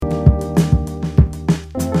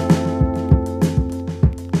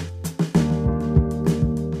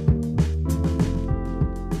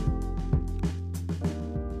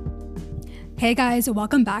Hey guys,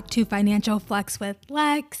 welcome back to Financial Flex with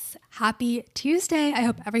Lex. Happy Tuesday. I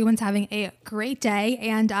hope everyone's having a great day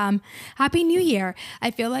and Happy New Year.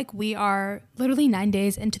 I feel like we are literally 9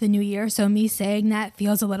 days into the new year, so me saying that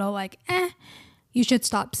feels a little like, you should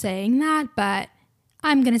stop saying that, but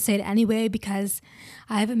I'm going to say it anyway because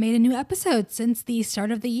I haven't made a new episode since the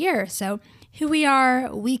start of the year. So here we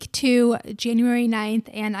are, week 2, January 9th,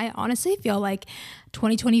 and I honestly feel like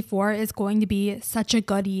 2024 is going to be such a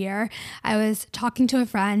good year. I was talking to a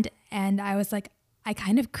friend and I was like, I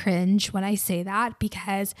kind of cringe when I say that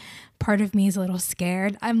because part of me is a little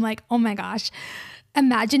scared. I'm like, oh my gosh,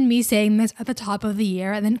 imagine me saying this at the top of the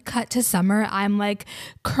year and then cut to summer. I'm like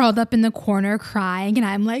curled up in the corner crying and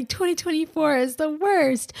I'm like, 2024 is the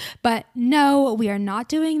worst. But no, we are not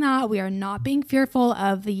doing that. We are not being fearful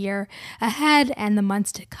of the year ahead and the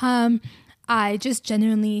months to come. I just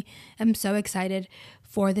genuinely am so excited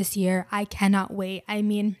for this year. I cannot wait. I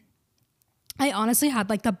mean, I honestly had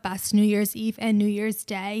like the best New Year's Eve and New Year's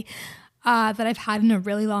Day that I've had in a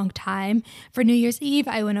really long time. For New Year's Eve,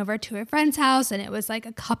 I went over to a friend's house and it was like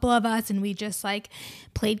a couple of us and we just like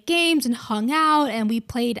played games and hung out and we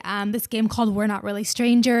played this game called We're Not Really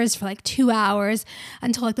Strangers for like 2 hours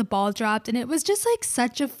until like the ball dropped. And it was just like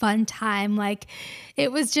such a fun time. Like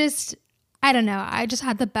it was just, I don't know, I just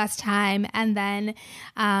had the best time. And then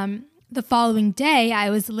the following day, I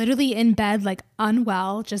was literally in bed, like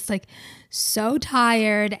unwell, just like so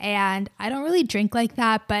tired. And I don't really drink like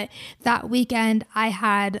that. But that weekend, I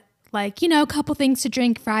had like, a couple things to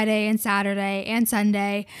drink Friday and Saturday and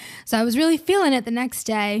Sunday. So I was really feeling it the next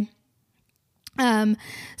day.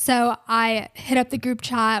 So I hit up the group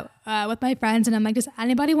chat with my friends and I'm like, does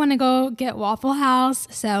anybody want to go get Waffle House?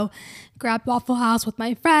 So grabbed Waffle House with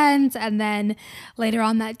my friends. And then later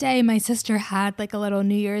on that day, my sister had like a little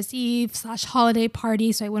New Year's Eve / holiday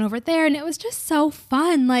party. So I went over there and it was just so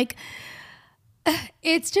fun. Like,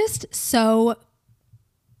 it's just so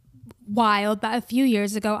wild that a few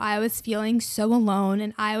years ago I was feeling so alone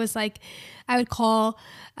and I was like, I would call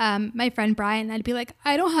my friend Brian and I'd be like,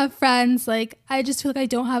 I don't have friends. Like, I just feel like I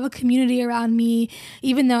don't have a community around me,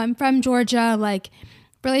 even though I'm from Georgia. Like,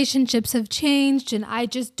 relationships have changed and I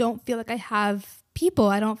just don't feel like I have people.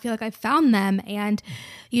 I don't feel like I found them. And,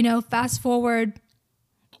 fast forward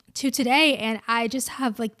to today and I just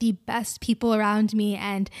have like the best people around me.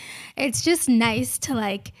 And it's just nice to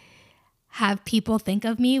like have people think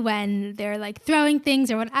of me when they're like throwing things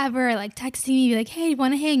or whatever, like texting me, be like, hey, you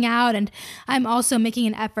want to hang out? And I'm also making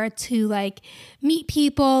an effort to like meet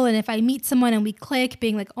people. And if I meet someone and we click,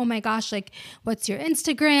 being like, oh my gosh, like, what's your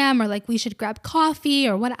Instagram? Or like, we should grab coffee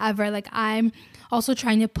or whatever. Like, I'm also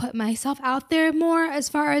trying to put myself out there more as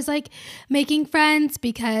far as like making friends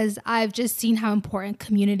because I've just seen how important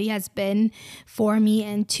community has been for me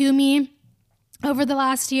and to me over the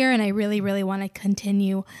last year. And I really, really want to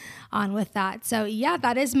continue on with that. So yeah,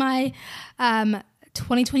 that is my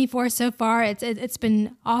 2024 so far. It's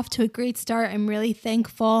been off to a great start. I'm really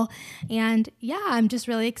thankful. And yeah, I'm just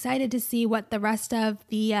really excited to see what the rest of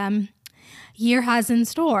the year has in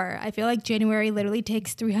store. I feel like January literally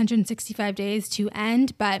takes 365 days to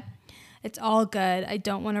end, but it's all good. I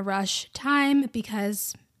don't want to rush time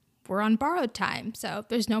because we're on borrowed time. So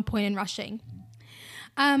there's no point in rushing.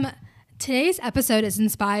 Today's episode is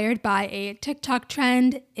inspired by a TikTok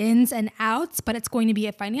trend, ins and outs, but it's going to be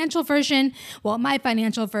a financial version. Well, my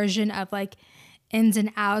financial version of like ins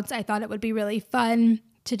and outs. I thought it would be really fun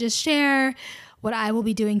to just share what I will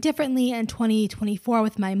be doing differently in 2024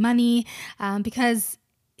 with my money. Because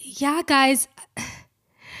yeah, guys,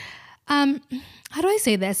 how do I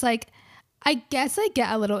say this? Like, I guess I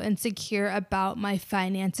get a little insecure about my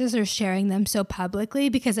finances or sharing them so publicly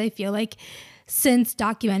because I feel like since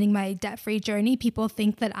documenting my debt-free journey, people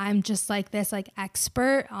think that I'm just like this like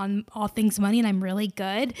expert on all things money and I'm really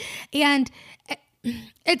good. And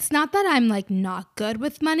it's not that I'm like not good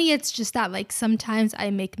with money. It's just that like sometimes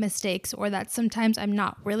I make mistakes or that sometimes I'm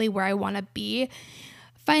not really where I want to be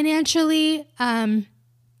financially. And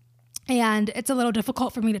it's a little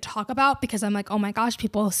difficult for me to talk about because I'm like, oh my gosh,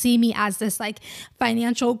 people see me as this like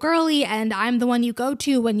financial girly and I'm the one you go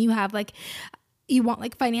to when you have like you want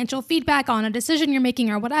like financial feedback on a decision you're making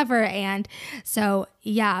or whatever. And so,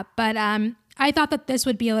 yeah, but I thought that this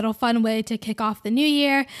would be a little fun way to kick off the new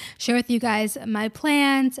year, share with you guys my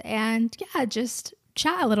plans and yeah, just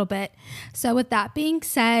chat a little bit. So with that being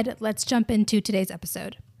said, let's jump into today's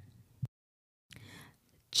episode.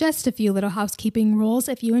 Just a few little housekeeping rules.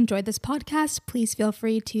 If you enjoyed this podcast, please feel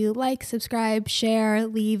free to like, subscribe, share,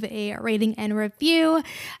 leave a rating and review.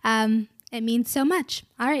 It means so much.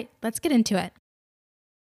 All right, let's get into it.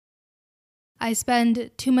 I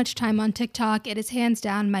spend too much time on TikTok. It is hands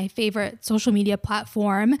down my favorite social media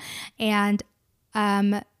platform. And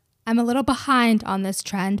I'm a little behind on this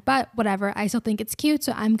trend, but whatever. I still think it's cute,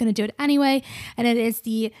 so I'm going to do it anyway. And it is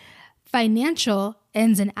the financial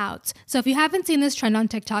ins and outs. So if you haven't seen this trend on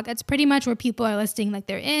TikTok, it's pretty much where people are listing like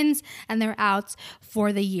their ins and their outs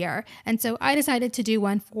for the year. And so I decided to do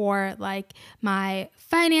one for like my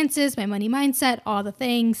finances, my money mindset, all the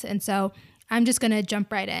things. And so I'm just going to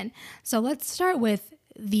jump right in. So let's start with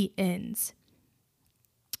the ins.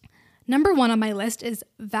 Number one on my list is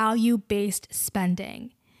value-based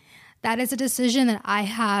spending. That is a decision that I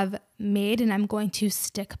have made and I'm going to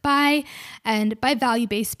stick by. And by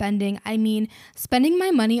value-based spending, I mean spending my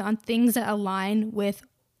money on things that align with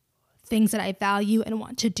things that I value and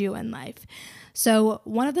want to do in life. So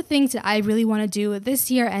one of the things that I really want to do this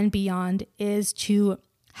year and beyond is to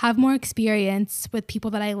have more experience with people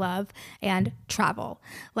that I love and travel.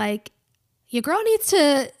 Like, your girl needs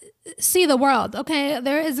to see the world, okay?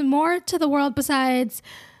 There is more to the world besides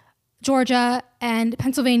Georgia and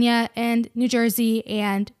Pennsylvania and New Jersey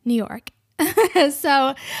and New York.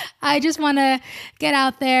 So I just want to get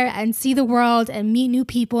out there and see the world and meet new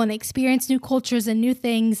people and experience new cultures and new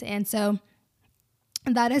things. And so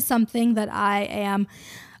that is something that I am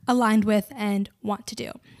aligned with and want to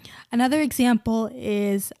do. Another example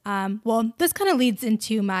is, this kind of leads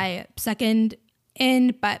into my second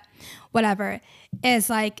in, but whatever, is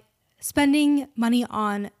like spending money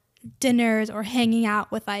on dinners or hanging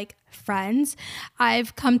out with like friends.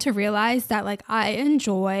 I've come to realize that like I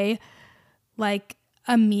enjoy like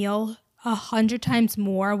a meal 100 times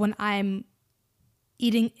more when I'm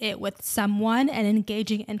eating it with someone and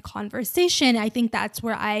engaging in conversation. I think that's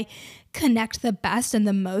where I connect the best and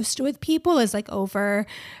the most with people, is like over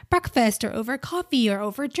breakfast or over coffee or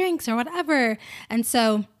over drinks or whatever. And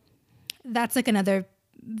so that's like another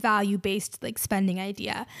value-based like spending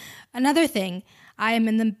idea. Another thing I am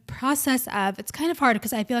in the process of, it's kind of hard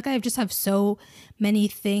because I feel like I just have so many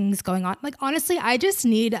things going on. Like, honestly, I just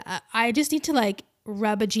need to like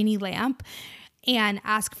rub a genie lamp and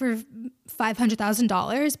ask for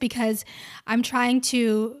 $500,000 because I'm trying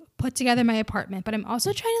to put together my apartment, but I'm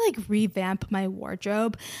also trying to like revamp my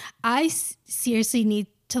wardrobe. I seriously need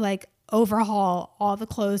to like overhaul all the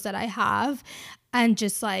clothes that I have and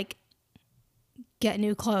just like get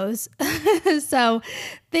new clothes. So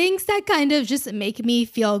things that kind of just make me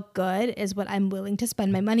feel good is what I'm willing to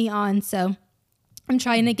spend my money on. So I'm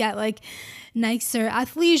trying to get like nicer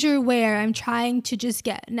athleisure wear. I'm trying to just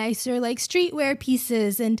get nicer like streetwear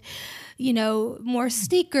pieces and, you know, more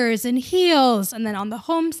sneakers and heels. And then on the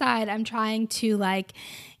home side, I'm trying to like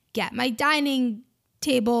get my dining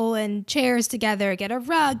table and chairs together, get a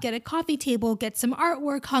rug, get a coffee table, get some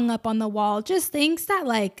artwork hung up on the wall, just things that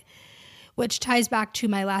like, which ties back to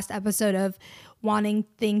my last episode of wanting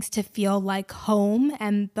things to feel like home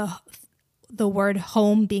and the word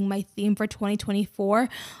home being my theme for 2024.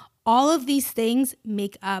 All of these things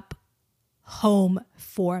make up home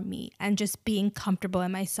for me and just being comfortable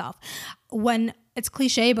in myself. When it's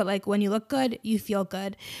cliche, but like when you look good, you feel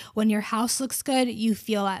good. When your house looks good, you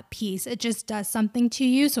feel at peace. It just does something to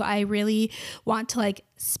you. So I really want to like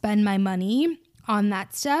spend my money on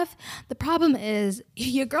that stuff. The problem is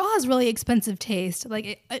your girl has really expensive taste.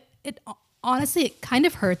 Like it honestly, it kind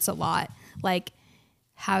of hurts a lot. Like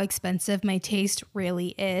how expensive my taste really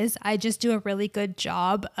is. I just do a really good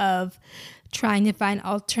job of trying to find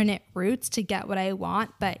alternate routes to get what I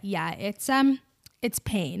want. But yeah, it's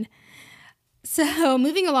pain. So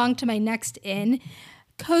moving along to my next in,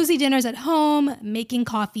 cozy dinners at home, making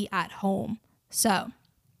coffee at home. So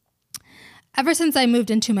ever since I moved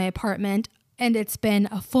into my apartment, and it's been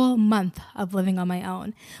a full month of living on my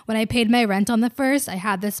own. When I paid my rent on the 1st, I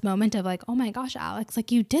had this moment of like, oh my gosh, Alex,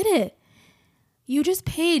 like you did it. You just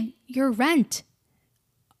paid your rent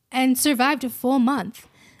and survived a full month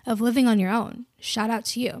of living on your own. Shout out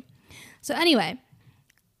to you. So anyway,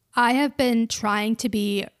 I have been trying to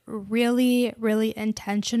be really, really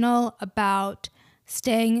intentional about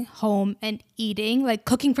staying home and eating, like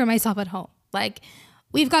cooking for myself at home. Like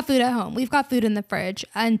we've got food at home. We've got food in the fridge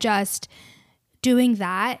and just doing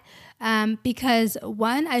that because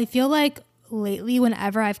one, I feel like lately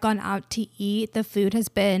whenever I've gone out to eat, the food has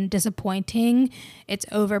been disappointing, it's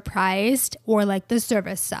overpriced, or like the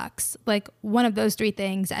service sucks. Like one of those three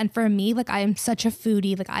things. And for me, like I am such a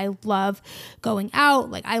foodie. Like I love going out.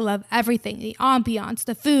 Like I love everything, the ambiance,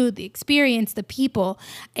 the food, the experience, the people.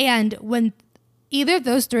 And when either of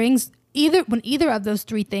those things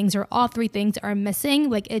or all three things are missing,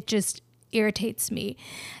 like it just irritates me.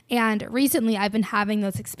 And recently I've been having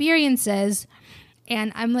those experiences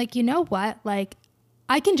and I'm like, you know what? Like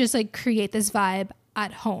I can just like create this vibe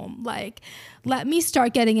at home. Like, let me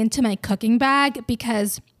start getting into my cooking bag,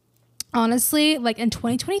 because honestly, like in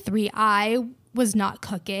 2023, I was not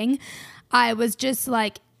cooking. I was just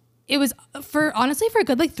like, it was for a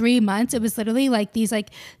good like 3 months, it was literally like these like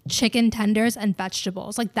chicken tenders and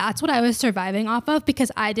vegetables. Like that's what I was surviving off of,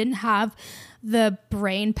 because I didn't have the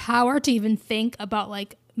brain power to even think about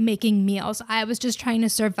like making meals. I was just trying to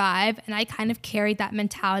survive, and I kind of carried that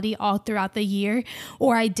mentality all throughout the year.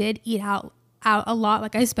 Or I did eat out a lot.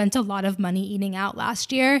 Like I spent a lot of money eating out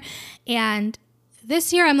last year, and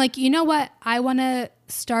this year I'm like, you know what? I want to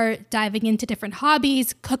start diving into different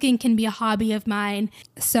hobbies. Cooking can be a hobby of mine.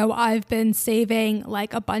 So I've been saving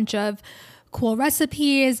like a bunch of cool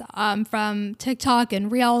recipes from TikTok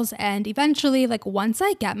and Reels. And eventually, like once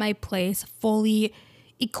I get my place fully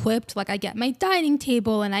equipped, like I get my dining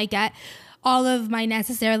table and I get all of my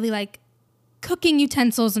necessarily like cooking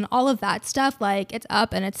utensils and all of that stuff, like it's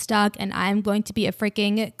up and it's stuck, and I'm going to be a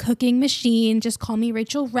freaking cooking machine. Just call me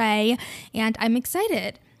Rachel Ray, and I'm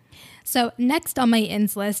excited. So next on my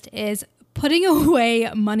ins list is putting away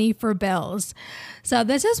money for bills. So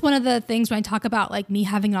this is one of the things when I talk about like me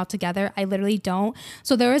having it all together, I literally don't.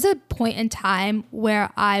 So there was a point in time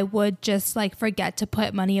where I would just like forget to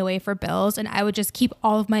put money away for bills, and I would just keep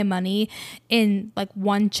all of my money in like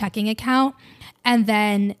one checking account, and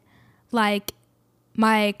then like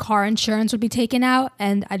my car insurance would be taken out,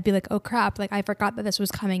 and I'd be like, oh crap, like I forgot that this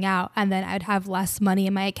was coming out. And then I'd have less money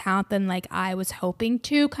in my account than like I was hoping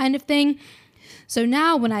to, kind of thing. So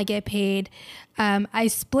now when I get paid, I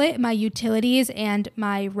split my utilities and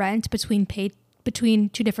my rent between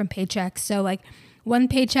two different paychecks. So like one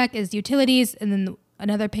paycheck is utilities, and then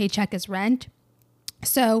another paycheck is rent.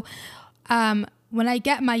 So when I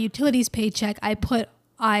get my utilities paycheck,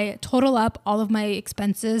 I total up all of my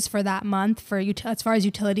expenses for that month as far as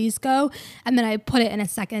utilities go, and then I put it in a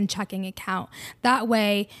second checking account. That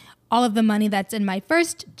way, all of the money that's in my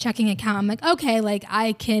first checking account, I'm like, okay, like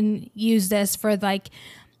I can use this for like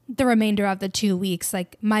the remainder of the 2 weeks.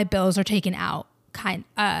 Like my bills are taken out,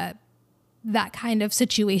 that kind of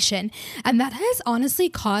situation. And that has honestly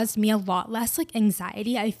caused me a lot less like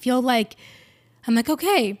anxiety. I feel like I'm like,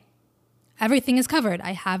 okay, everything is covered.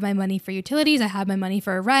 I have my money for utilities. I have my money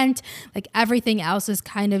for rent. Like everything else is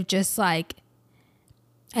kind of just like,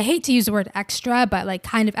 I hate to use the word extra, but like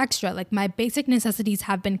kind of extra. Like my basic necessities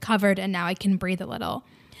have been covered, and now I can breathe a little.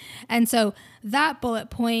 And so that bullet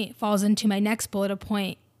point falls into my next bullet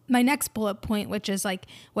point, which is like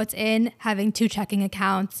what's in having two checking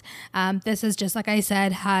accounts. This is just, like I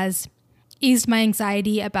said, has eased my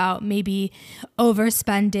anxiety about maybe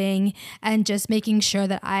overspending and just making sure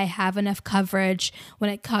that I have enough coverage when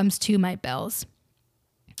it comes to my bills.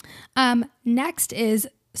 Next is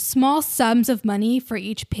small sums of money for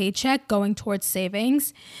each paycheck going towards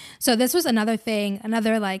savings. So this was another thing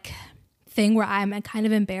where I'm kind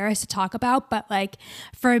of embarrassed to talk about, but like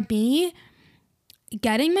for me,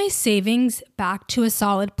 getting my savings back to a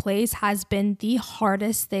solid place has been the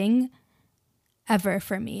hardest thing ever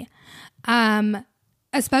for me.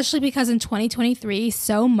 Especially because in 2023,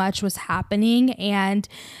 so much was happening, and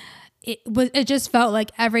it just felt like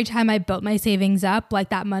every time I built my savings up, like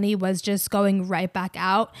that money was just going right back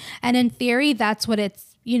out. And in theory, that's what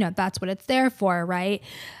it's there for, right?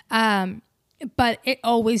 But it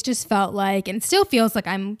always just felt like, and it still feels like,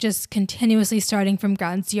 I'm just continuously starting from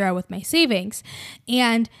ground zero with my savings.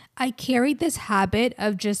 And I carried this habit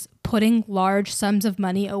of just putting large sums of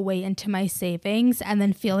money away into my savings and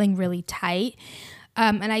then feeling really tight.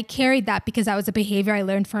 And I carried that because that was a behavior I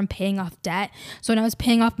learned from paying off debt. So when I was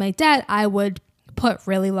paying off my debt, I would put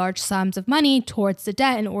really large sums of money towards the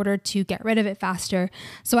debt in order to get rid of it faster.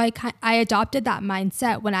 So I adopted that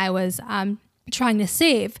mindset when I was trying to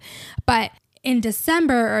save. But in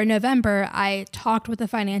December or November, I talked with a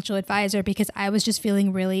financial advisor because I was just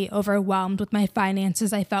feeling really overwhelmed with my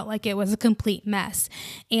finances. I felt like it was a complete mess.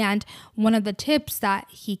 And one of the tips that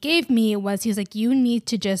he gave me was, he was like, you need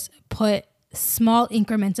to just put small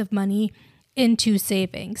increments of money into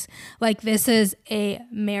savings. Like this is a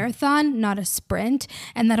marathon, not a sprint.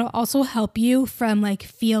 And that'll also help you from like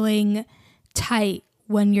feeling tight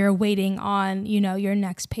when you're waiting on, your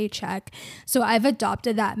next paycheck. So I've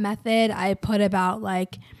adopted that method. I put about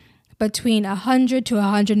like between $100 to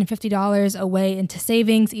 $150 away into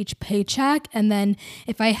savings each paycheck. And then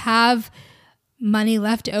if I have money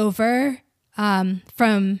left over, then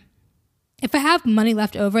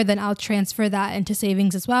I'll transfer that into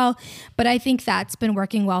savings as well. But I think that's been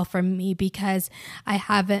working well for me because I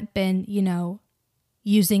haven't been,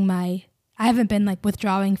 using my I haven't been like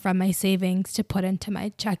withdrawing from my savings to put into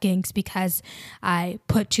my checkings because I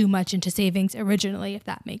put too much into savings originally, if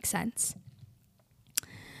that makes sense.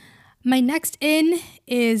 My next in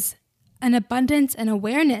is an abundance and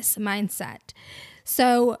awareness mindset.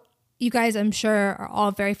 So you guys, I'm sure, are all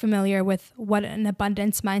very familiar with what an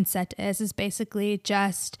abundance mindset is basically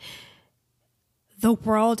just the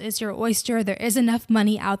world is your oyster. There is enough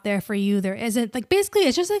money out there for you. There isn't, like, basically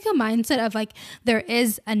it's just like a mindset of like, there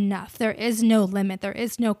is enough. There is no limit. There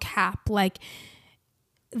is no cap, like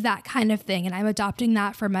that kind of thing. And I'm adopting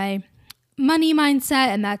that for my money mindset.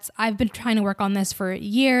 And I've been trying to work on this for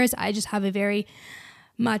years. I just have a very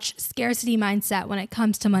much scarcity mindset when it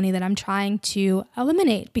comes to money that I'm trying to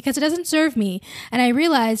eliminate because it doesn't serve me. And I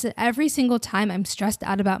realize that every single time I'm stressed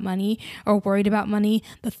out about money or worried about money,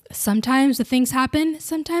 sometimes the things happen,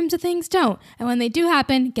 sometimes the things don't. And when they do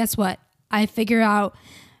happen, guess what? I figure out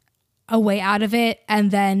a way out of it,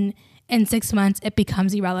 and then in 6 months, it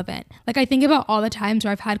becomes irrelevant. Like, I think about all the times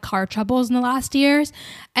where I've had car troubles in the last years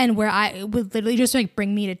and where it would literally just like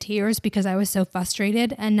bring me to tears because I was so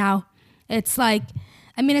frustrated. And now it's like,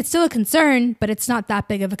 I mean, it's still a concern, but it's not that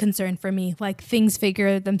big of a concern for me. Like, things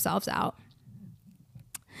figure themselves out.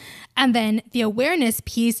 And then the awareness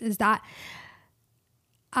piece is that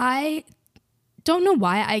I don't know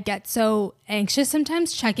why I get so anxious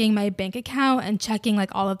sometimes checking my bank account and checking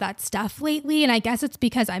like all of that stuff lately. And I guess it's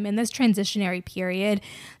because I'm in this transitionary period.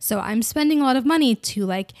 So I'm spending a lot of money to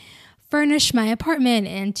like furnish my apartment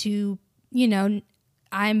and to,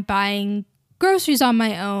 I'm buying groceries on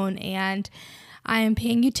my own and I am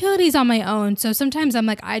paying utilities on my own. So sometimes I'm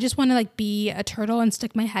like, I just want to like be a turtle and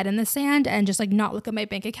stick my head in the sand and just like not look at my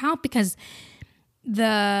bank account because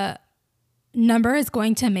the number is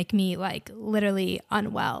going to make me like literally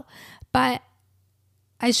unwell. But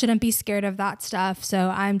I shouldn't be scared of that stuff. So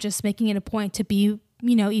I'm just making it a point to be,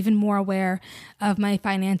 even more aware of my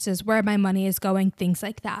finances, where my money is going, things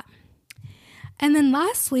like that. And then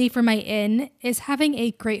lastly, for my in is having a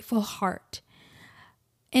grateful heart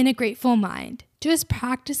and a grateful mind. Just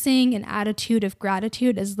practicing an attitude of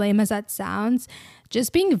gratitude, as lame as that sounds,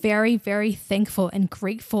 just being very, very thankful and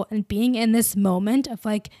grateful and being in this moment of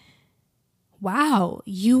like, wow,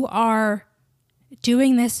 you are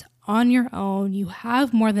doing this on your own. You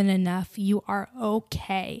have more than enough. You are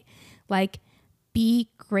okay. Like, be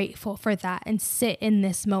grateful for that and sit in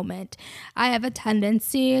this moment. I have a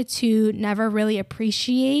tendency to never really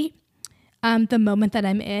appreciate the moment that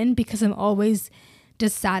I'm in because I'm always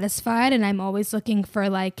dissatisfied and I'm always looking for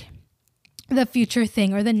like the future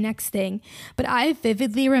thing or the next thing. But I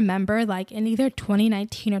vividly remember like in either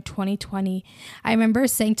 2019 or 2020, I remember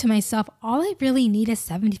saying to myself, all I really need is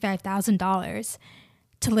 $75,000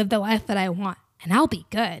 to live the life that I want and I'll be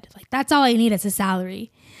good. Like, that's all I need is a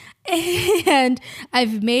salary. And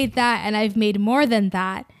I've made that and I've made more than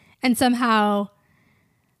that. And somehow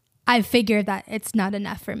I've figured that it's not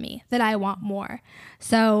enough for me, that I want more.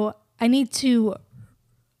 So I need to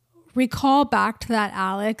recall back to that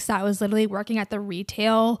Alex that was literally working at the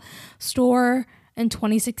retail store in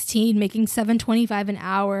 2016, making $7.25 an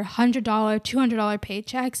hour, $100, $200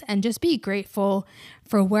 paychecks, and just be grateful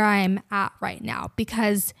for where I'm at right now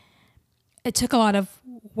because it took a lot of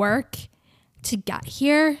work to get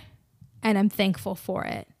here and I'm thankful for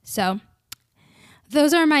it. So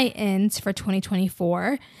those are my ins for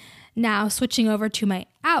 2024. Now switching over to my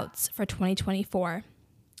outs for 2024.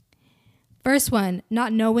 First one,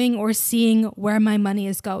 not knowing or seeing where my money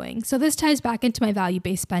is going. So this ties back into my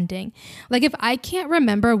value-based spending. Like, if I can't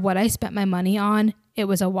remember what I spent my money on, it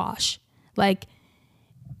was a wash. Like,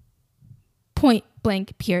 point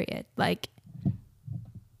blank, period. Like,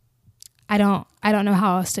 I don't know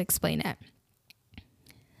how else to explain it.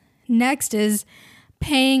 Next is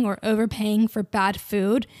paying or overpaying for bad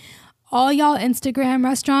food. All y'all Instagram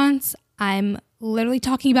restaurants, I'm literally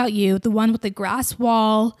talking about you, the one with the grass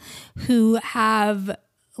wall, who have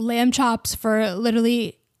lamb chops for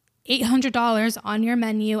literally $800 on your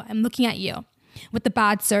menu. I'm looking at you with the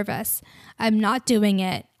bad service. I'm not doing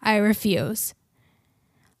it. I refuse.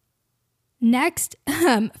 Next,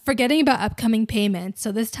 forgetting about upcoming payments.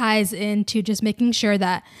 So this ties into just making sure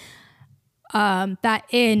that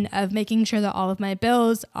making sure that all of my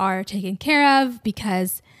bills are taken care of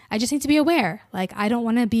because I just need to be aware. Like, I don't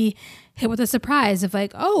want to be hit with a surprise of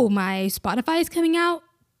like, oh, my Spotify is coming out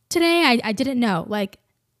today. I didn't know. Like,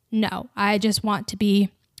 no, I just want to be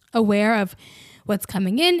aware of what's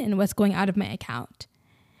coming in and what's going out of my account.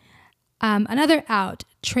 Another out,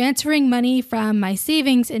 transferring money from my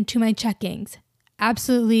savings into my checkings.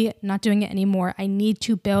 Absolutely not doing it anymore. I need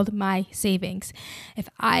to build my savings. If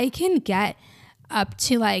I can get up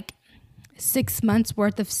to like 6 months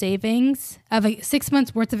worth of savings, of 6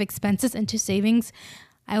 months worth of expenses into savings,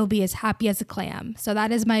 I will be as happy as a clam. So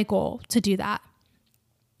that is my goal, to do that.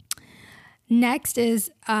 Next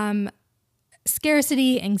is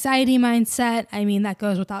scarcity, anxiety mindset. I mean, that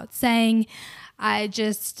goes without saying. I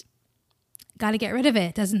just got to get rid of it.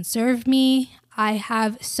 It doesn't serve me. I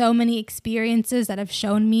have so many experiences that have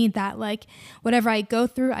shown me that like whatever I go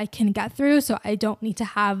through, I can get through. So I don't need to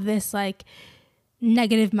have this like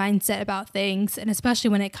negative mindset about things. And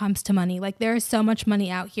especially when it comes to money, like there is so much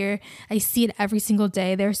money out here. I see it every single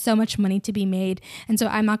day. There's so much money to be made. And so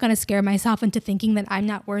I'm not going to scare myself into thinking that I'm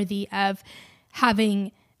not worthy of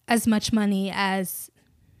having as much money as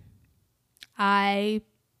I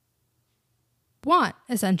want,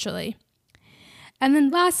 essentially. And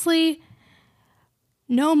then lastly,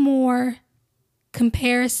 no more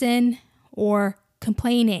comparison or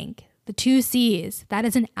complaining. The 2 C's, that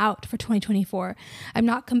is an out for 2024. I'm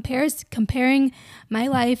not comparing my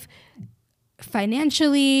life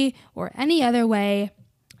financially or any other way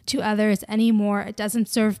to others anymore. It doesn't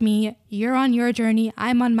serve me. You're on your journey.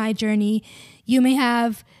 I'm on my journey. You may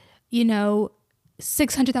have,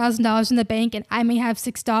 $600,000 in the bank and I may have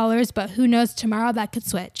 $6, but who knows, tomorrow that could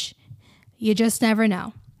switch. You just never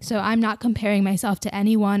know. So I'm not comparing myself to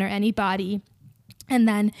anyone or anybody. And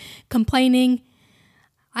then complaining,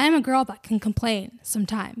 I am a girl that can complain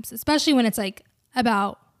sometimes, especially when it's like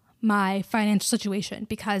about my financial situation,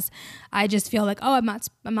 because I just feel like, oh, I'm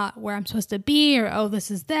not where I'm supposed to be, or oh, this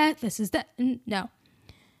is that. No.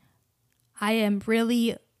 I am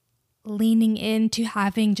really leaning into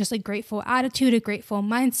having just a grateful attitude, a grateful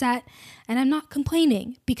mindset, and I'm not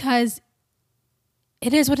complaining because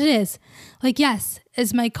it is what it is. Like, yes,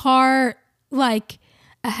 is my car like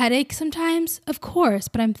a headache sometimes? Of course,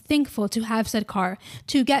 but I'm thankful to have said car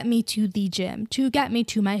to get me to the gym, to get me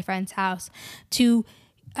to my friend's house, to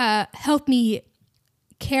help me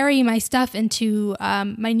carry my stuff into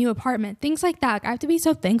my new apartment, things like that. I have to be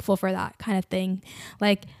so thankful for that kind of thing.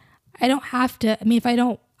 Like, I don't have to,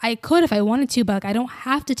 I could if I wanted to, but I don't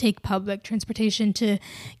have to take public transportation to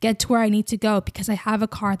get to where I need to go because I have a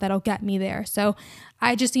car that'll get me there. So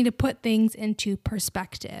I just need to put things into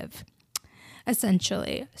perspective,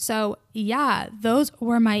 essentially. So yeah, those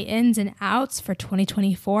were my ins and outs for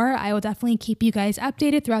 2024. I will definitely keep you guys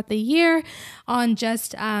updated throughout the year on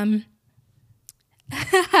just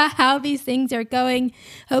how these things are going.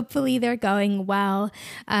 Hopefully they're going well.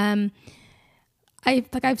 Like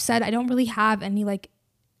I've said, I don't really have any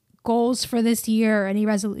goals for this year or any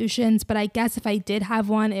resolutions, but I guess if I did have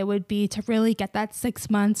one, it would be to really get that 6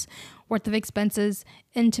 months worth of expenses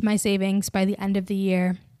into my savings by the end of the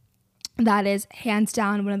year. That is hands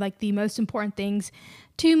down one of the most important things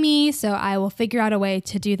to me. So I will figure out a way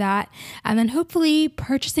to do that. And then hopefully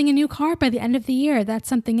purchasing a new car by the end of the year. That's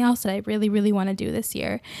something else that I really, really want to do this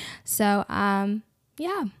year. So,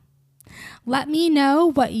 yeah. Let me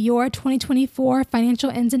know what your 2024 financial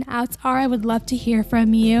ins and outs are. I would love to hear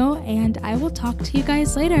from you, and I will talk to you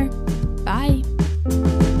guys later. Bye.